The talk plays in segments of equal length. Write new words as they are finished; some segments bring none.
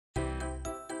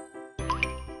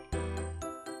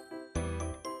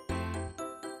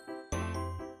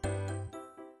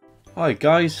Hi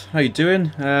guys, how you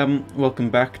doing? Welcome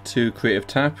back to Creative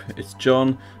Tap. It's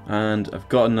John and I've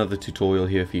got another tutorial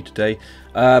here for you today.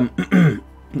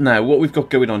 Now what we've got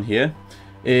going on here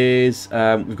is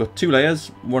we've got two layers.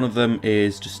 One of them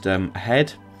is just a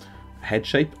head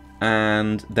shape,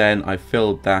 and then I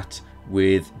filled that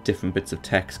with different bits of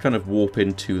text, kind of warp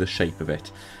into the shape of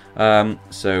it.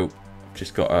 So I've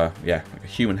just got like a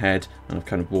human head, and I've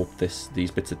kind of warped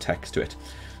these bits of text to it.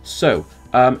 So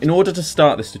in order to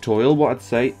start this tutorial, what I'd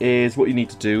say is what you need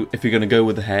to do if you're going to go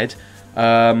with the head,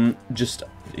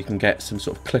 you can get some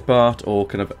sort of clip art or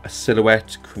kind of a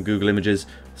silhouette from Google Images,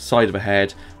 side of a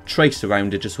head, trace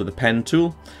around it just with a pen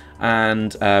tool,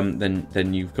 and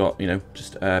then you've got, you know,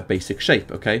 just a basic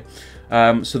shape. Okay,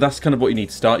 so that's kind of what you need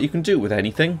to start. You can do it with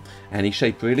anything, any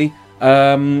shape really.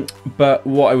 But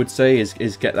what I would say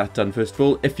is get that done first of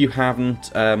all. If you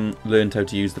haven't learned how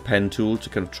to use the pen tool to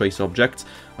kind of trace objects,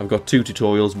 I've got two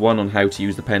tutorials, one on how to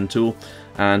use the pen tool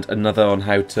and another on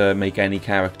how to make any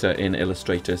character in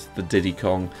Illustrator, the Diddy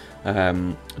Kong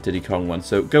one.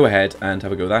 So go ahead and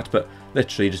have a go with that, but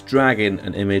literally just drag in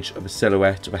an image of a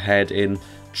silhouette of a head in,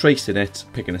 tracing it,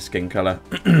 picking a skin color,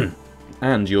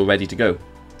 and you're ready to go.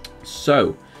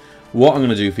 So what I'm going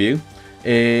to do for you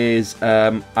is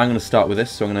I'm going to start with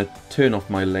this. So I'm going to turn off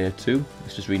my layer 2.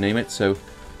 Let's just rename it. So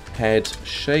head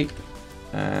shape,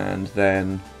 and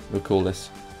then we'll call this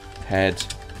head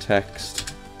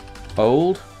text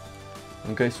old.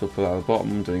 Okay, so we'll put that at the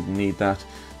bottom. Don't even need that.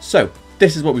 So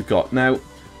this is what we've got. Now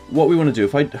what we want to do,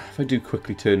 if I do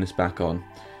quickly turn this back on,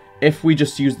 if we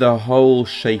just use the whole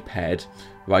shape head,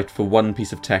 right, for one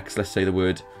piece of text, let's say the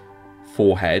word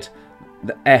forehead,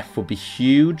 the F will be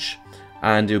huge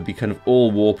and it would be kind of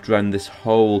all warped around this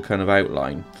whole kind of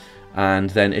outline, and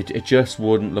then it just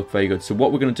wouldn't look very good. So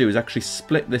what we're going to do is actually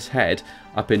split this head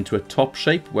up into a top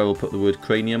shape where we'll put the word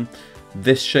cranium,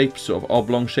 this shape, sort of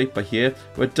oblong shape by here,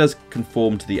 where it does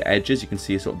conform to the edges. You can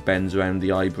see it sort of bends around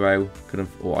the eyebrow kind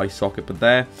of, or eye socket, but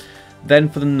there. Then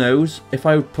for the nose, if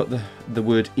I would put the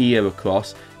word ear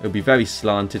across, it would be very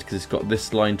slanted because it's got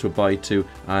this line to abide to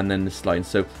and then this line.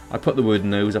 So I put the word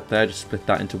nose up there, just split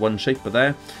that into one shape but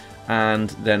there. And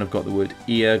then I've got the word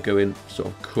ear going sort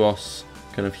of cross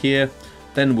kind of here.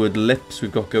 Then word lips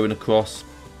we've got going across.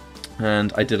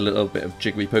 And I did a little bit of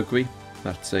jiggery pokery.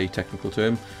 That's a technical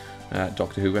term.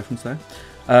 Doctor Who reference there.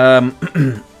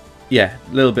 Yeah,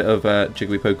 a little bit of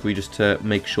jiggery pokery just to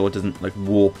make sure it doesn't like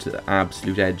warp to the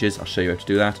absolute edges. I'll show you how to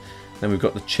do that. Then we've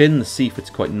got the chin. The C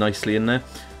fits quite nicely in there.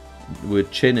 The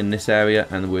word chin in this area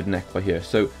and the word neck by here.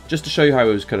 So just to show you how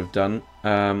it was kind of done.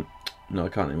 No, I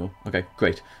can't anymore. Okay,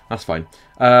 great. That's fine.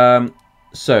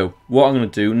 So what I'm going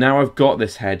to do, now I've got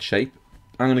this head shape,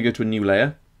 I'm going to go to a new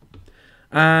layer.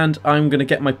 And I'm going to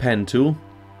get my pen tool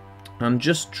and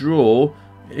just draw.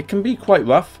 It can be quite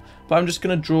rough, but I'm just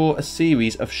going to draw a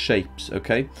series of shapes,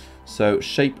 okay? So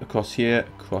shape across here,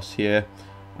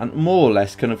 and more or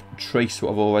less kind of trace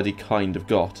what I've already kind of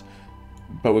got.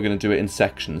 But we're going to do it in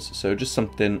sections. So just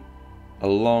something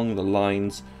along the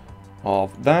lines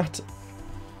of that.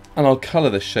 And I'll colour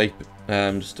this shape,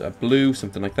 just a blue,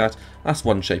 something like that. That's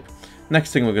one shape.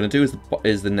 Next thing we're going to do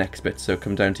is the next bit. So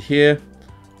come down to here,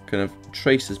 kind of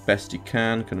trace as best you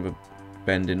can, kind of a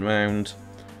bending round.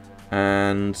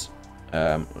 And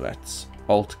let's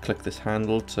alt-click this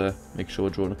handle to make sure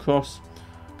we're drawing across.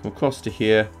 Come across to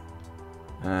here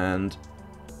and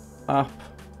up.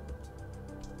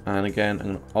 And again, I'm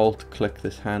going to alt-click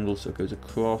this handle so it goes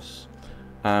across.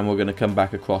 And we're going to come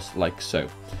back across like so.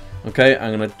 Okay,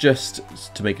 I'm going to just,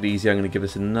 to make it easy, I'm going to give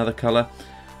this another colour.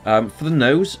 For the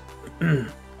nose, I'm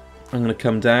going to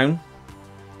come down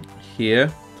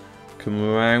here, come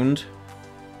around,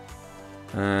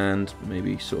 and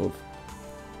maybe sort of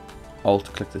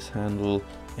alt-click this handle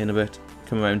in a bit,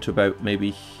 come around to about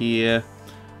maybe here,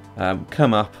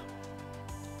 come up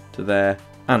to there,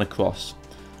 and across.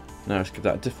 Now let's give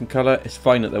that a different colour. It's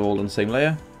fine that they're all on the same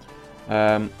layer.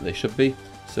 They should be.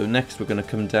 So next we're going to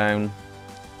come down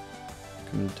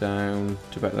to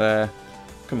about there,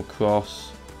 come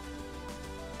across,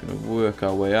 going to work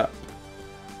our way up,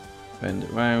 bend it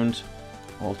round,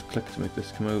 alt click to make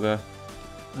this come over,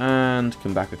 and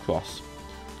come back across.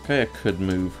 Okay, I could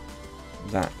move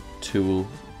that tool,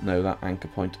 no, that anchor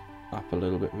point up a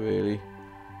little bit really.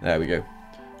 There we go.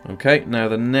 Okay, now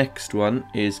the next one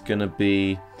is going to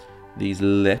be these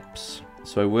lips.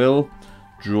 So I will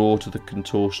draw to the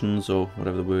contortions, or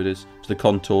whatever the word is, to the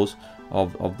contours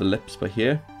of the lips by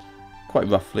here, quite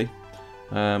roughly.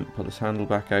 Pull this handle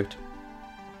back out,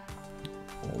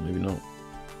 or maybe not,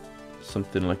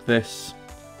 something like this.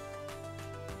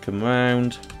 Come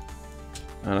round,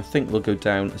 and I think we'll go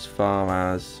down as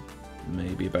far as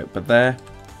maybe about there.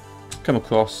 come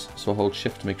across, so I'll hold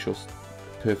shift to make sure it's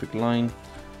a perfect line,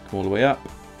 come all the way up,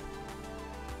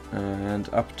 and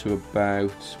up to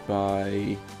about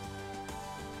by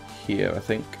here I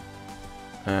think,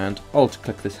 and alt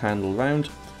click this handle round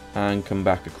and come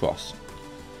back across.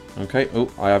 Okay, oh,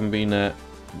 I haven't been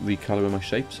recoloring my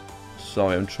shapes.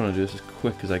 Sorry, I'm trying to do this as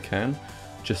quick as I can,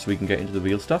 just so we can get into the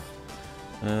real stuff.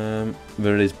 But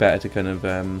it is better to kind of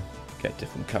get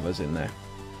different colours in there,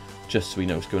 just so we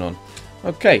know what's going on.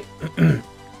 Okay,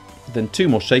 then two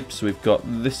more shapes. So we've got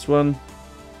this one.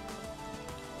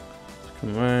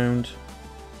 Come around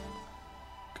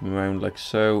like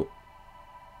so.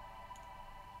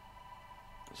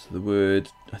 So the word,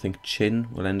 I think chin,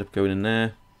 will end up going in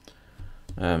there.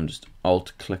 Just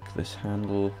alt click this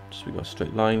handle, so we got a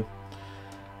straight line.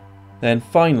 Then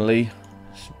finally,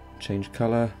 change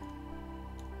colour.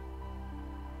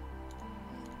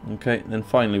 Okay, then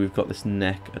finally we've got this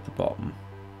neck at the bottom.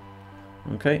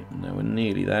 Okay, now we're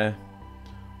nearly there.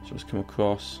 So let's come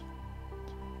across.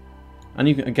 And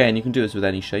you can, again, you can do this with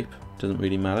any shape, doesn't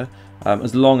really matter.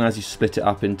 As long as you split it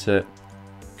up into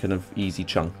kind of easy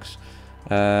chunks.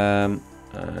 And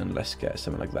let's get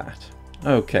something like that.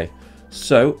 Okay,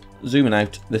 so zooming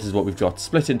out, this is what we've got,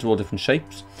 split into all different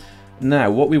shapes. Now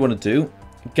what we want to do,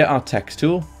 get our text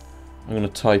tool. I'm going to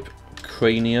type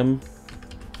cranium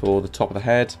for the top of the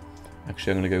head.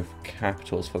 Actually, I'm going to go for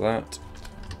capitals for that.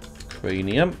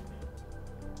 Cranium.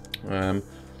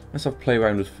 Let's have a play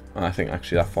around with, I think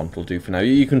actually that font will do for now.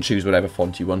 You can choose whatever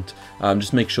font you want.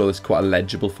 Just make sure it's quite a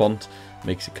legible font.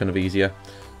 Makes it kind of easier.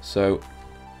 So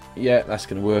yeah, that's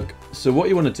going to work. So what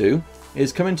you want to do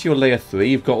is come into your layer 3.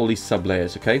 You've got all these sub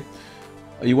layers, okay?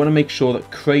 You want to make sure that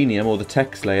cranium, or the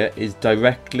text layer, is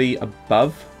directly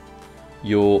above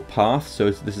your path.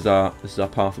 So this is our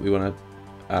path that we want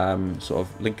to sort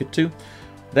of link it to.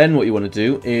 Then what you want to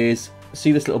do is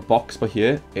see this little box by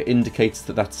here. It indicates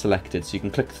that that's selected, so you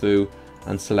can click through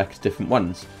and select different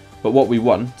ones. But what we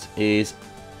want is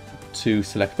to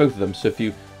select both of them. So if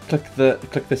you click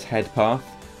this head path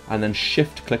and then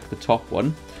shift click the top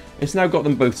one, it's now got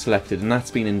them both selected, and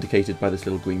that's been indicated by this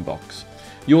little green box.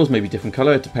 Yours may be different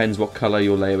colour, it depends what colour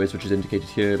your layer is, which is indicated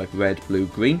here, like red, blue,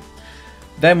 green.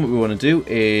 Then what we want to do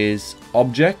is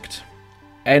Object,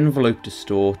 Envelope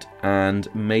Distort,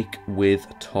 and Make with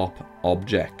Top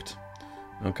Object.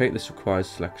 Okay, this requires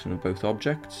selection of both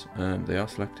objects. They are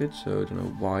selected, so I don't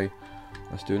know why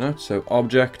that's doing that. So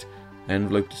Object,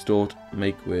 Envelope Distort,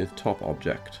 Make with Top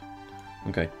Object.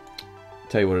 Okay,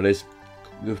 tell you what it is.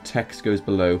 The text goes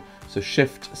below, so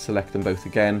Shift, select them both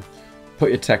again. Put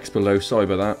your text below, sorry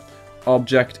about that.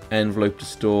 Object, Envelope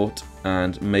Distort,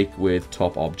 and Make with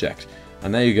Top Object.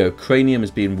 And there you go, cranium is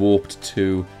being warped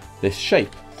to this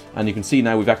shape. And you can see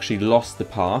now we've actually lost the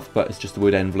path, but it's just the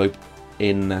word envelope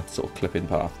in that sort of clip-in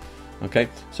path. Okay,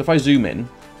 so if I zoom in,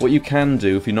 what you can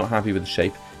do if you're not happy with the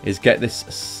shape is get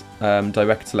this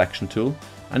direct selection tool,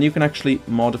 and you can actually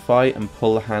modify and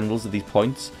pull the handles of these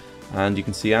points. And you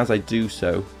can see as I do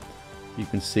so, you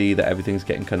can see that everything's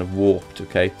getting kind of warped,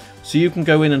 okay? So you can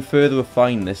go in and further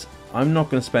refine this. I'm not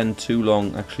going to spend too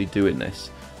long actually doing this,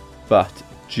 but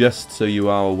just so you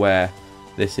are aware,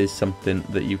 this is something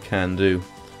that you can do.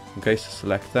 Okay, so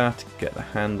select that, get the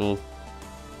handle,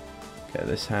 get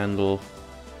this handle,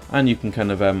 and you can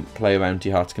kind of play around to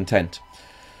your heart's content.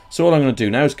 So all I'm going to do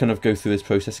now is kind of go through this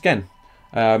process again.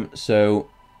 So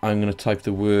I'm going to type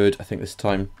the word, I think this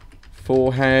time,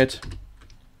 forehead,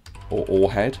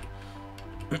 or head.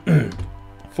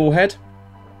 Forehead.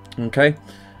 Okay,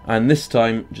 and this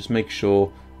time just make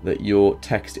sure that your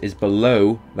text is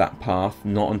below that path,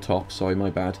 not on top. Sorry, my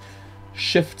bad.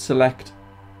 Shift select,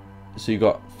 so you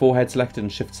got forehead selected,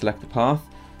 and shift select the path.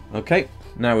 Okay,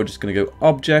 now we're just going to go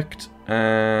Object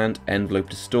and Envelope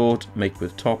Distort, Make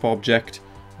with Top Object,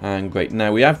 and great.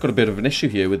 Now we have got a bit of an issue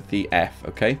here with the F.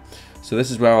 Okay, so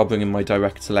this is where I'll bring in my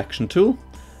direct selection tool,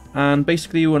 and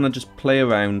basically you want to just play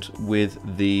around with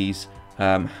these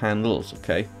handles.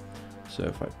 Okay, so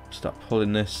if I start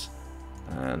pulling this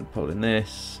and pulling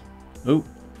this,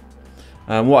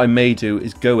 what I may do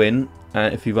is go in,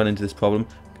 if you run into this problem,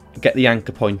 get the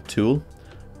anchor point tool,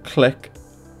 click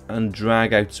and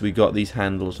drag out so we got these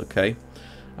handles. Okay,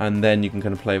 and then you can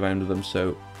kind of play around with them,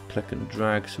 so click and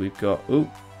drag so we've got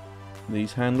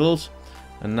these handles.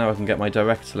 And now I can get my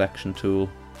direct selection tool,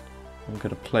 I'm going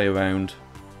to play around,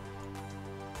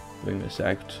 bring this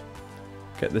out,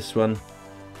 get this one,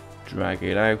 drag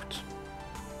it out,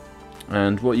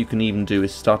 and what you can even do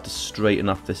is start to straighten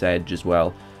up this edge as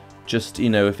well. Just, you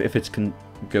know, if it's can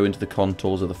go into the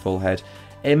contours of the full head,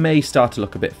 it may start to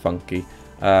look a bit funky.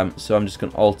 So I'm just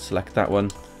going to alt select that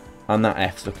one, and that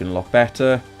F's looking a lot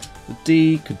better. The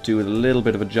D could do with a little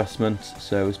bit of adjustment,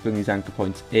 so let's bring these anchor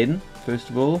points in first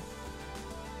of all.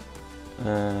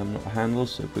 Not the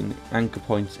handles, so bring the anchor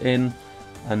points in,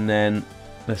 and then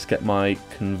let's get my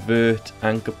convert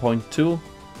anchor point tool,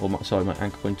 or my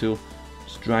anchor point tool.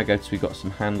 Just drag out so we've got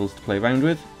some handles to play around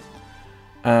with,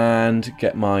 and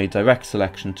get my direct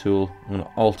selection tool. I'm going to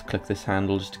alt click this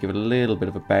handle just to give it a little bit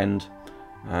of a bend,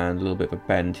 and a little bit of a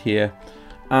bend here,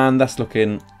 and that's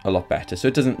looking a lot better. So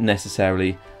it doesn't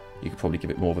necessarily, you could probably give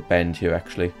it more of a bend here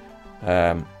actually,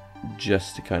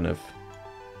 just to kind of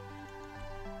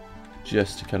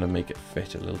make it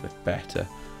fit a little bit better.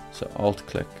 So alt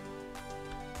click,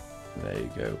 there you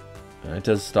go, and it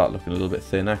does start looking a little bit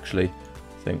thin actually.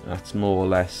 I think that's more or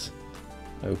less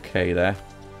okay there.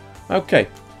 Okay,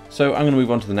 so I'm going to move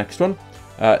on to the next one.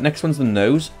 Next one's the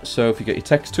nose. So if you get your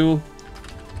text tool,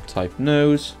 type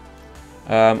nose.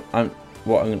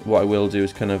 What I will do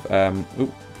is kind of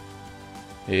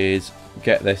is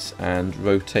get this and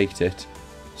rotate it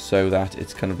so that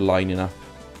it's kind of lining up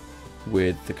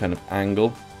with the kind of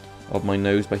angle of my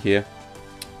nose by here.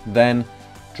 Then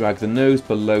drag the nose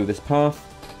below this path,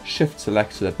 shift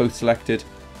select so they're both selected,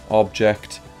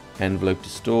 object, envelope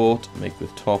distort, make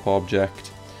with top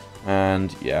object,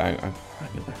 and yeah,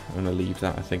 I'm going to leave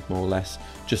that I think more or less,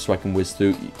 just so I can whiz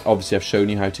through. Obviously I've shown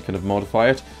you how to kind of modify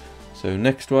it. So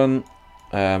next one,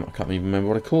 I can't even remember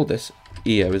what I called this,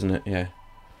 ear, isn't it? Yeah,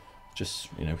 just,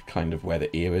 you know, kind of where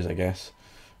the ear is I guess.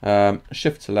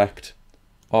 Shift select,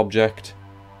 object,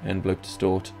 envelope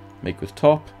distort, make with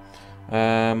top,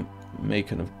 may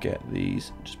kind of get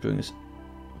these, just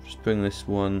bring this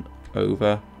one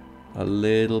over a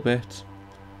little bit,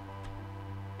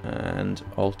 and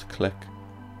alt click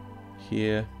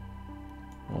here,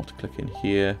 alt click in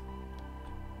here,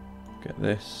 get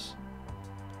this,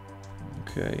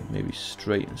 okay, maybe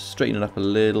straighten it up a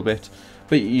little bit,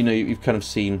 but you know, you've kind of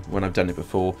seen when I've done it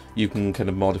before, you can kind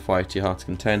of modify it to your heart's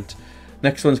content.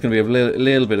 Next one's going to be a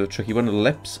little bit of a tricky one, the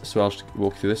lips, so I'll just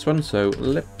walk through this one. So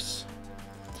lips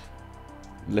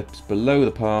below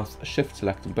the path, shift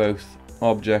select them both,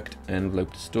 object,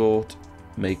 envelope distort,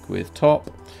 make with top,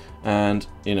 and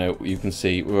you know, you can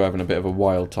see we're having a bit of a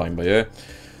wild time by here.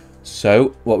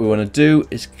 So what we want to do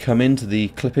is come into the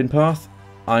clip-in path.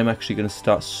 I'm actually going to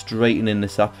start straightening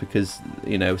this up because,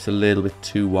 you know, it's a little bit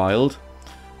too wild.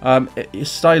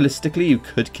 Stylistically you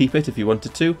could keep it if you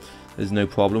wanted to, there's no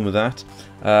problem with that,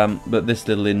 but this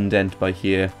little indent by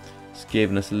here is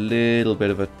giving us a little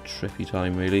bit of a trippy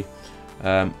time really,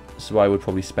 so I would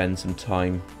probably spend some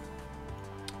time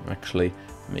actually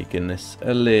making this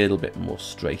a little bit more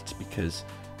straight because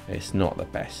it's not the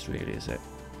best really, is it?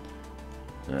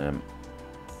 And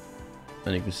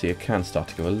you can see it can start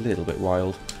to go a little bit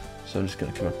wild, so I'm just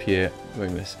going to come up here,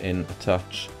 bring this in a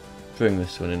touch, bring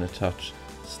this one in a touch,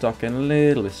 start getting a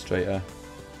little bit straighter.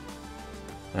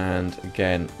 And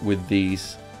again with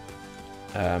these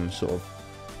sort of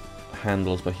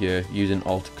handles by here, using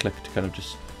alt click to kind of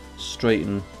just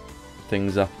straighten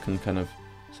things up can kind of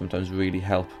sometimes really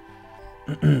help.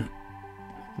 Bring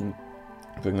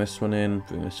this one in,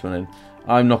 bring this one in.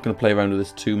 I'm not going to play around with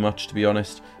this too much to be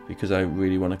honest, because I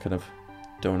really want to kind of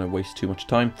don't want to waste too much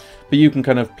time, but you can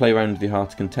kind of play around with your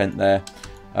heart's content there.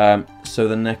 So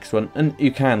the next one, and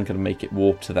you can kind of make it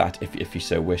warp to that if you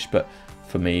so wish, but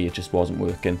for me it just wasn't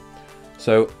working.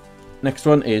 So next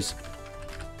one is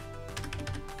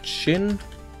chin,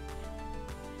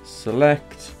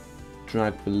 select,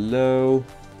 drag below,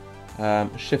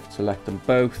 shift select them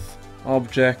both,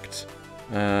 object,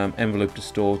 envelope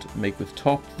distort, make with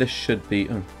top. This should be,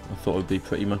 I thought it would be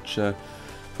pretty much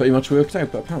worked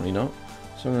out, but apparently not.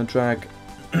 So I'm going to drag,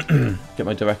 get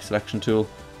my direct selection tool,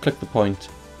 click the point,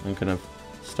 and kind of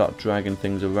start dragging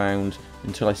things around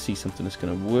until I see something that's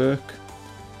going to work.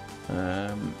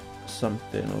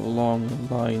 Something along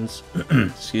the lines,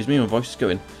 excuse me, my voice is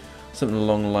going, something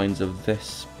along the lines of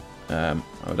this. I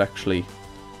would actually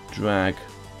drag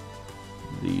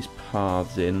these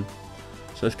paths in.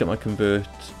 So let's get my convert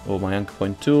or my anchor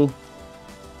point tool.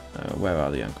 Where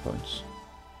are the anchor points?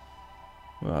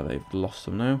 Where are they? I've lost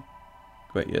them now.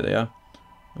 Great, here they are.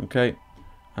 Okay,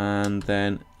 and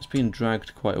then it's being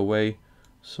dragged quite a way,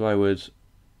 so I would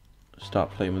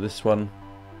start playing with this one.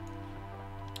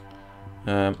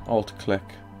 Alt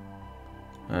click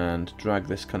and drag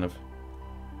this kind of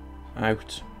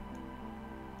out.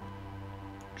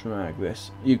 Drag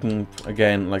this. You can,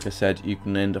 again, like I said, you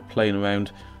can end up playing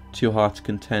around to your heart's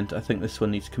content. I think this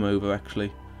one needs to come over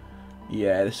actually.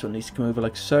 Yeah, this one needs to come over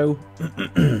like so.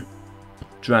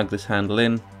 Drag this handle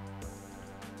in.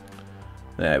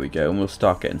 There we go, and we'll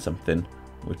start getting something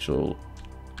which will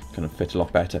kind of fit a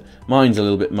lot better. Mine's a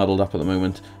little bit muddled up at the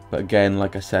moment, But again,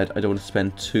 like I said, I don't want to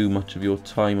spend too much of your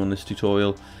time on this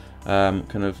tutorial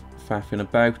kind of faffing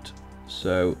about.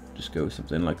 So just go with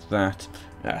something like that.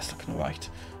 Yeah, it's looking alright.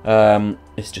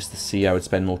 It's just the C I would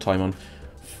spend more time on.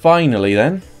 Finally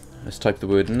then, let's type the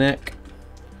word neck.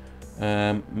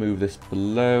 Move this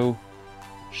below.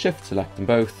 Shift select them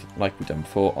both, like we've done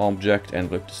before. Object,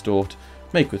 envelope, distort.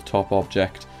 Make with top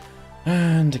object.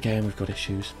 And again, we've got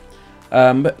issues.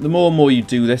 But the more and more you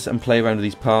do this and play around with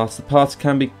these parts, the parts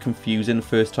can be confusing the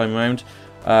first time around.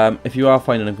 If you are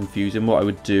finding them confusing, what I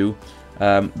would do,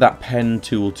 that pen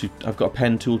tool, I've got a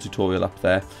pen tool tutorial up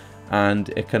there, and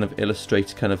it kind of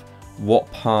illustrates kind of what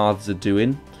paths are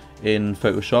doing in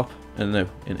Photoshop, no,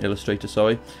 in Illustrator,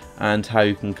 sorry, and how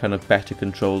you can kind of better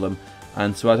control them.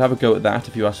 And so I'd have a go at that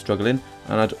if you are struggling,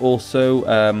 and I'd also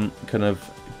kind of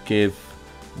give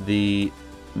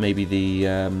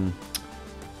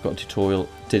got a tutorial,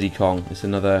 Diddy Kong. It's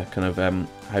another kind of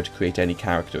how to create any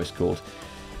character, it's called.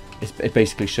 It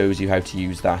basically shows you how to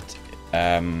use that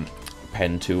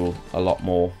pen tool a lot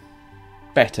more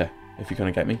better, if you kind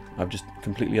of get me. I've just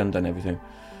completely undone everything.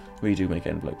 Redo make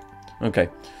envelope. Okay,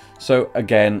 so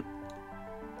again,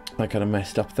 I kind of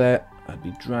messed up there. I'd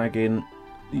be dragging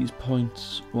these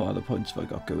points. What other points have I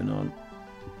got going on?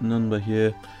 Number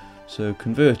here. So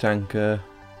convert anchor.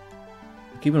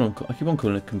 I keep on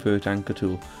calling it convert anchor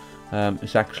tool.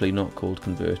 It's actually not called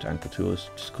convert anchor tool. It's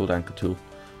just called anchor tool.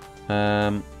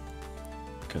 Kind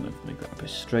of make that a bit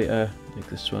straighter. Make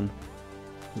this one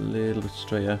a little bit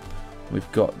straighter.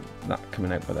 We've got that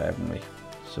coming out by there, haven't we?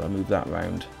 So I move that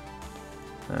round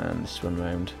and this one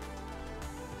round.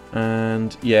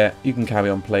 And yeah, you can carry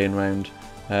on playing around.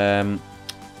 I'm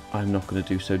not going to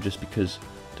do so just because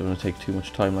I don't want to take too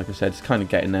much time. Like I said, it's kind of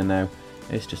getting there now.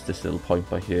 It's just this little point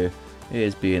by here. It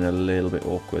is being a little bit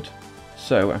awkward.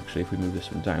 So actually, if we move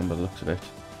this one down by the looks of it,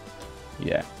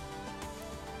 yeah.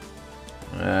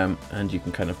 And you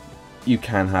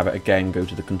can have it again go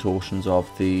to the contortions of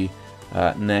the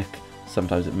neck.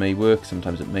 Sometimes it may work,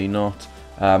 sometimes it may not.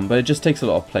 But it just takes a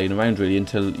lot of playing around really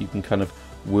until you can kind of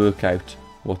work out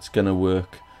what's going to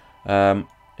work. You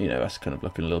know, that's kind of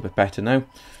looking a little bit better now.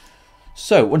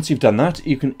 So once you've done that,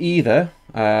 you can either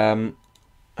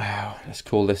let's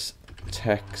call this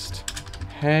text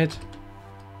head,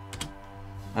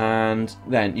 and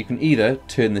then you can either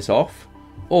turn this off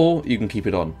or you can keep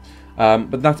it on.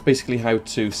 But that's basically how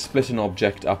to split an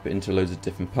object up into loads of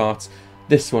different parts.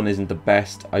 This one isn't the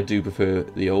best. I do prefer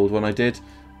the old one I did.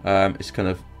 It's kind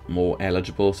of more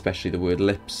eligible, especially the word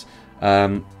lips.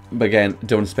 But again,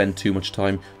 don't want to spend too much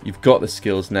time. You've got the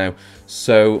skills now.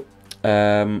 So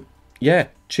yeah,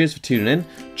 cheers for tuning in.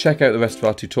 Check out the rest of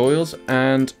our tutorials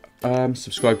and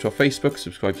subscribe to our Facebook,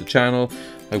 subscribe to the channel.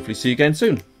 Hopefully see you again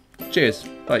soon. Cheers.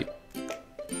 Bye.